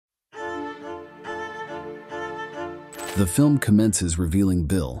The film commences revealing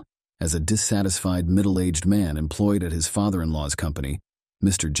Bill as a dissatisfied middle-aged man employed at his father-in-law's company,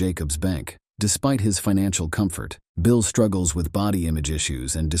 Mr. Jacobs Bank. Despite his financial comfort, Bill struggles with body image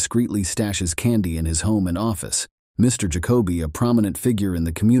issues and discreetly stashes candy in his home and office. Mr. Jacoby, a prominent figure in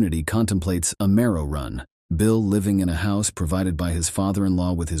the community, contemplates a marrow run. Bill, living in a house provided by his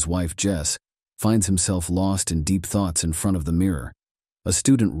father-in-law with his wife Jess, finds himself lost in deep thoughts in front of the mirror. A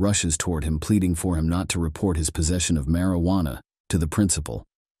student rushes toward him, pleading for him not to report his possession of marijuana to the principal.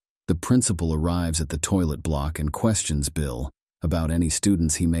 The principal arrives at the toilet block and questions Bill about any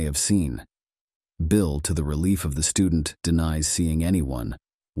students he may have seen. Bill, to the relief of the student, denies seeing anyone.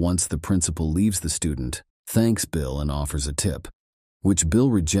 Once the principal leaves, the student thanks Bill and offers a tip, which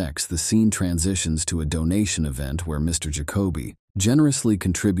Bill rejects. The scene transitions to a donation event where Mr. Jacoby generously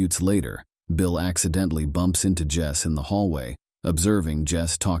contributes. Later, Bill accidentally bumps into Jess in the hallway, observing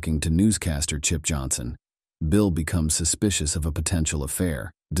Jess talking to newscaster Chip Johnson. Bill becomes suspicious of a potential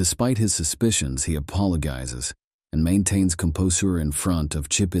affair. Despite his suspicions, he apologizes and maintains composure in front of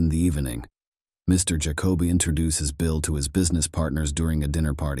Chip. In the evening, Mr. Jacoby introduces Bill to his business partners during a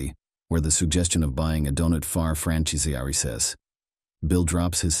dinner party, where the suggestion of buying a donut far franchisee says. Bill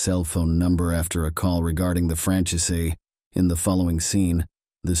drops his cell phone number after a call regarding the franchisee. In the following scene,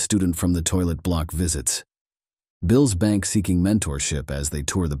 the student from the toilet block visits Bill's bank seeking mentorship. As they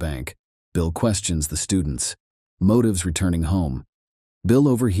tour the bank, Bill questions the students' motives returning home. Bill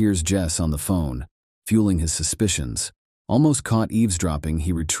overhears Jess on the phone, fueling his suspicions. Almost caught eavesdropping,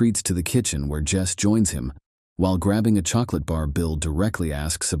 he retreats to the kitchen where Jess joins him. While grabbing a chocolate bar, Bill directly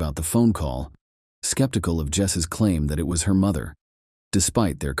asks about the phone call, skeptical of Jess's claim that it was her mother.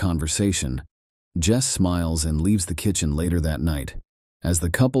 Despite their conversation, Jess smiles and leaves the kitchen later that night. As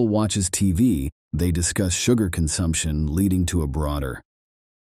the couple watches TV, they discuss sugar consumption, leading to a broader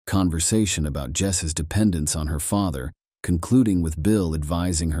conversation about Jess's dependence on her father, concluding with Bill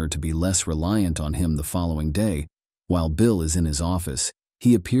advising her to be less reliant on him. The following day, while Bill is in his office,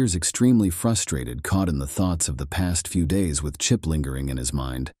 he appears extremely frustrated, caught in the thoughts of the past few days with Chip lingering in his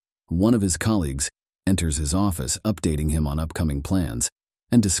mind. One of his colleagues enters his office, updating him on upcoming plans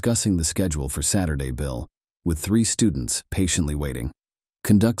and discussing the schedule for Saturday. Bill, with 3 students patiently waiting,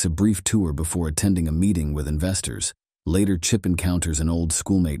 conducts a brief tour before attending a meeting with investors. Later, Chip encounters an old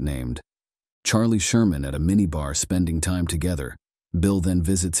schoolmate named Charlie Sherman at a minibar, spending time together. Bill then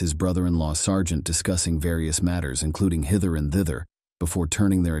visits his brother-in-law Sargent, discussing various matters including hither and thither, before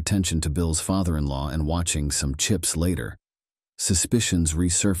turning their attention to Bill's father-in-law and watching some chips. Later, suspicions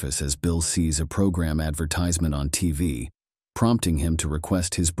resurface as Bill sees a program advertisement on TV, prompting him to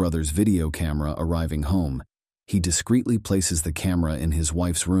request his brother's video camera. Arriving home, he discreetly places the camera in his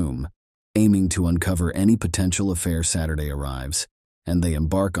wife's room, aiming to uncover any potential affair. Saturday arrives, and they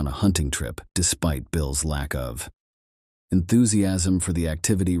embark on a hunting trip. Despite Bill's lack of enthusiasm for the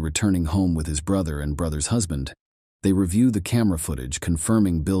activity, returning home with his brother and brother's husband, they review the camera footage,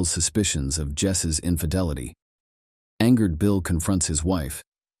 confirming Bill's suspicions of Jess's infidelity. Angered, Bill confronts his wife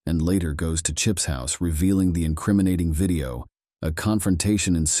and later goes to Chip's house, revealing the incriminating video. A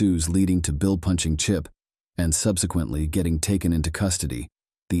confrontation ensues, leading to Bill punching Chip and subsequently getting taken into custody,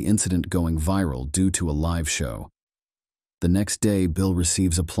 the incident going viral due to a live show. The next day, Bill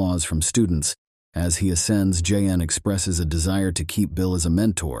receives applause from students. As he ascends, JN expresses a desire to keep Bill as a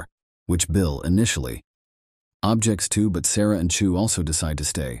mentor, which Bill initially objects to, but Sarah and Chu also decide to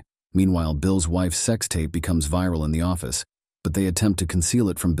stay. Meanwhile, Bill's wife's sex tape becomes viral in the office, but they attempt to conceal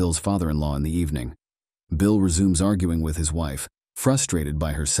it from Bill's father-in-law in the evening. Bill resumes arguing with his wife. Frustrated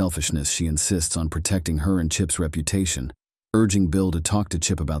by her selfishness, she insists on protecting her and Chip's reputation, urging Bill to talk to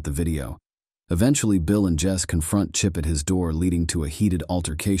Chip about the video. Eventually, Bill and Jess confront Chip at his door, leading to a heated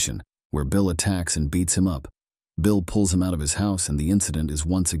altercation, where Bill attacks and beats him up. Bill pulls him out of his house, and the incident is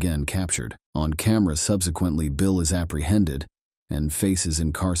once again captured on camera. Subsequently, Bill is apprehended and faces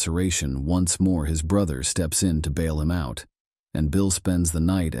incarceration. Once more, his brother steps in to bail him out, and Bill spends the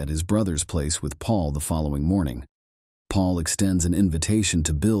night at his brother's place with Paul. The following morning, Paul extends an invitation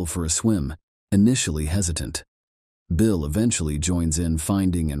to Bill for a swim. Initially hesitant, Bill eventually joins in,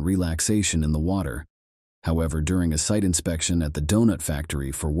 finding and relaxation in the water. However, during a site inspection at the donut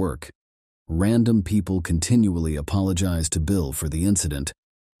factory for work, random people continually apologize to Bill for the incident.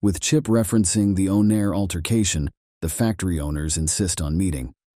 With Chip referencing the on-air altercation, the factory owners insist on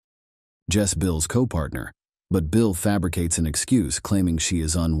meeting Jess, Bill's co-partner, but Bill fabricates an excuse, claiming she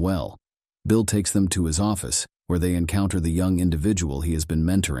is unwell. Bill takes them to his office, where they encounter the young individual he has been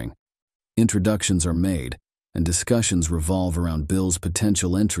mentoring. Introductions are made, and discussions revolve around Bill's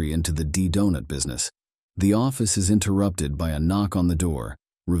potential entry into the D-Donut business. The office is interrupted by a knock on the door,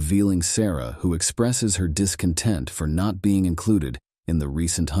 revealing Sarah, who expresses her discontent for not being included in the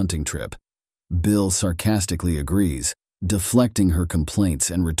recent hunting trip. Bill sarcastically agrees, deflecting her complaints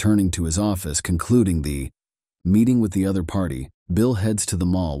and returning to his office, concluding the meeting with the other party. Bill heads to the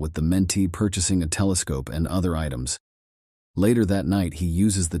mall with the mentee, purchasing a telescope and other items. Later that night, he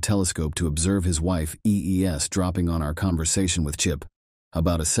uses the telescope to observe his wife, dropping on our conversation with Chip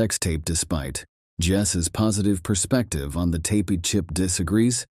about a sex tape. Despite Jess's positive perspective on the tape, Chip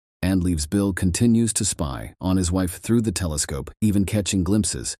disagrees and leaves. Bill continues to spy on his wife through the telescope, even catching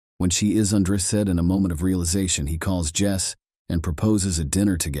glimpses when she is undressed. In a moment of realization, he calls Jess and proposes a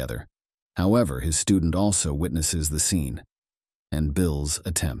dinner together. However, his student also witnesses the scene, and Bill's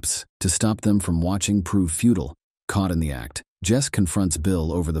attempts to stop them from watching prove futile. Caught in the act, Jess confronts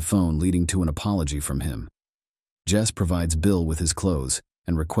Bill over the phone, leading to an apology from him. Jess provides Bill with his clothes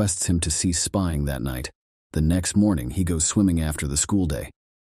and requests him to cease spying that night. The next morning, he goes swimming after the school day.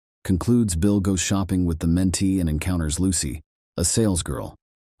 Concludes, Bill goes shopping with the mentee and encounters Lucy, a salesgirl.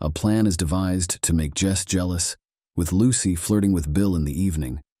 A plan is devised to make Jess jealous, with Lucy flirting with Bill in the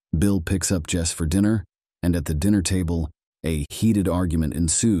evening. Bill picks up Jess for dinner, and at the dinner table, a heated argument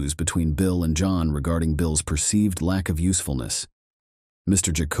ensues between Bill and John regarding Bill's perceived lack of usefulness.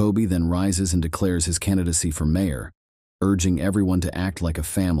 Mr. Jacoby then rises and declares his candidacy for mayor, urging everyone to act like a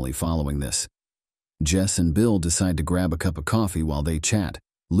family. Following this, Jess and Bill decide to grab a cup of coffee while they chat.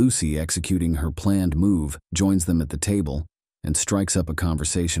 Lucy, executing her planned move, joins them at the table and strikes up a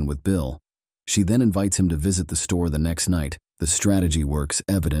conversation with Bill. She then invites him to visit the store the next night. The strategy works,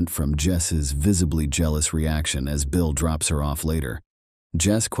 evident from Jess's visibly jealous reaction as Bill drops her off later.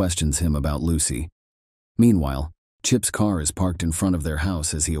 Jess questions him about Lucy. Meanwhile, Chip's car is parked in front of their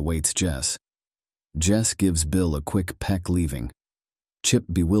house as he awaits Jess. Jess gives Bill a quick peck, leaving. Chip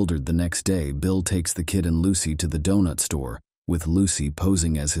bewildered. The next day, Bill takes the kid and Lucy to the donut store, with Lucy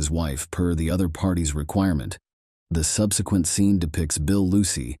posing as his wife per the other party's requirement. The subsequent scene depicts Bill,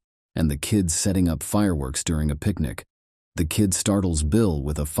 Lucy, and the kids setting up fireworks during a picnic. The kid startles Bill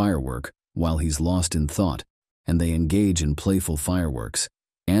with a firework while he's lost in thought, and they engage in playful fireworks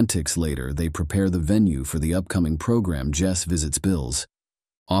antics. Later, they prepare the venue for the upcoming program. Jess visits Bill's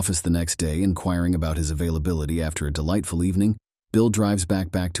office the next day, inquiring about his availability. After a delightful evening, Bill drives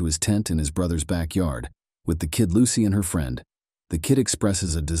back to his tent in his brother's backyard with the kid, Lucy, and her friend. The kid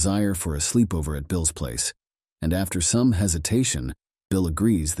expresses a desire for a sleepover at Bill's place, and after some hesitation, Bill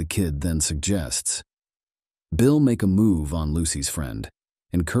agrees. The kid then suggests Bill make a move on Lucy's friend,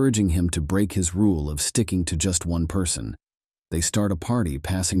 encouraging him to break his rule of sticking to just one person. They start a party,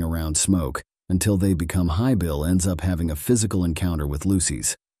 passing around smoke until they become high. Bill ends up having a physical encounter with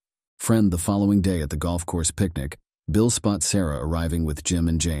Lucy's friend. The following day at the golf course picnic, Bill spots Sarah arriving with Jim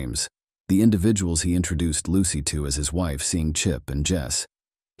and James, the individuals he introduced Lucy to as his wife. Seeing Chip and Jess,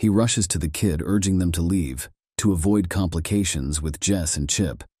 he rushes to the kid, urging them to leave to avoid complications with Jess and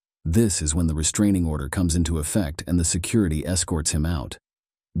Chip. This is when the restraining order comes into effect and the security escorts him out.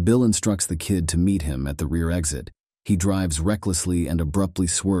 Bill instructs the kid to meet him at the rear exit. He drives recklessly and abruptly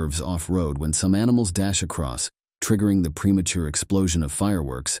swerves off-road when some animals dash across, triggering the premature explosion of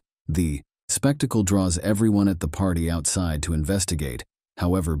fireworks. The spectacle draws everyone at the party outside to investigate.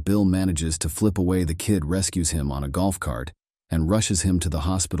 However, Bill manages to flip away. The kid rescues him on a golf cart and rushes him to the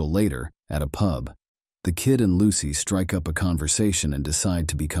hospital. Later, at a pub, the kid and Lucy strike up a conversation and decide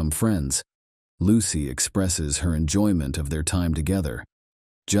to become friends. Lucy expresses her enjoyment of their time together.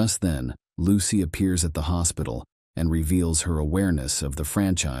 Just then, Lucy appears at the hospital and reveals her awareness of the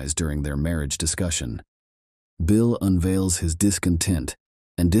franchise during their marriage discussion. Bill unveils his discontent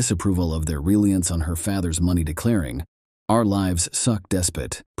and disapproval of their reliance on her father's money, declaring, "Our lives suck."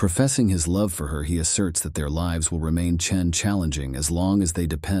 Despot professing his love for her, he asserts that their lives will remain challenging as long as they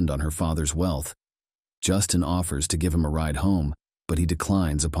depend on her father's wealth. Justin offers to give him a ride home, but he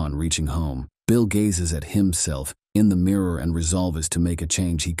declines. Upon reaching home, Bill gazes at himself in the mirror and resolves to make a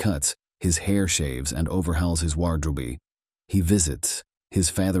change. He cuts his hair, shaves, and overhauls his wardrobe. He visits his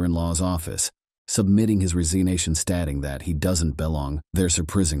father-in-law's office, submitting his resignation, stating that he doesn't belong there.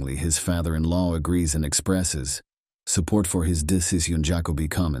 Surprisingly, his father-in-law agrees and expresses support for his decision. Jacoby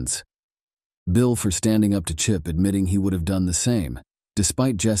comments Bill for standing up to Chip, admitting he would have done the same.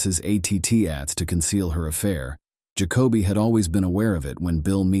 Despite Jess's attempts to conceal her affair, Jacoby had always been aware of it. When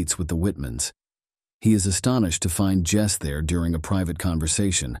Bill meets with the Whitmans, he is astonished to find Jess there during a private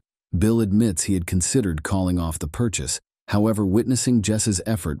conversation. Bill admits he had considered calling off the purchase. However, witnessing Jess's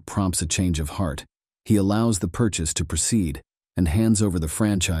effort prompts a change of heart. He allows the purchase to proceed and hands over the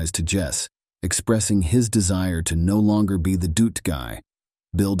franchise to Jess, expressing his desire to no longer be the doot guy.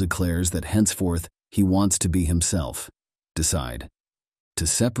 Bill declares that henceforth he wants to be himself. Decide to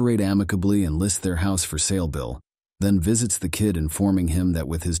separate amicably and list their house for sale. Bill then visits the kid, informing him that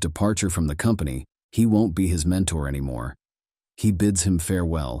with his departure from the company, he won't be his mentor anymore. He bids him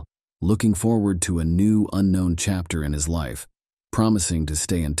farewell, looking forward to a new, unknown chapter in his life, promising to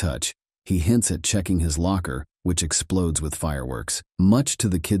stay in touch. He hints at checking his locker, which explodes with fireworks. Much to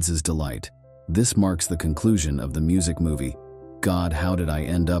the kids' delight, this marks the conclusion of the music movie. God, how did I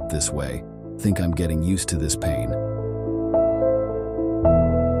end up this way? Think I'm getting used to this pain.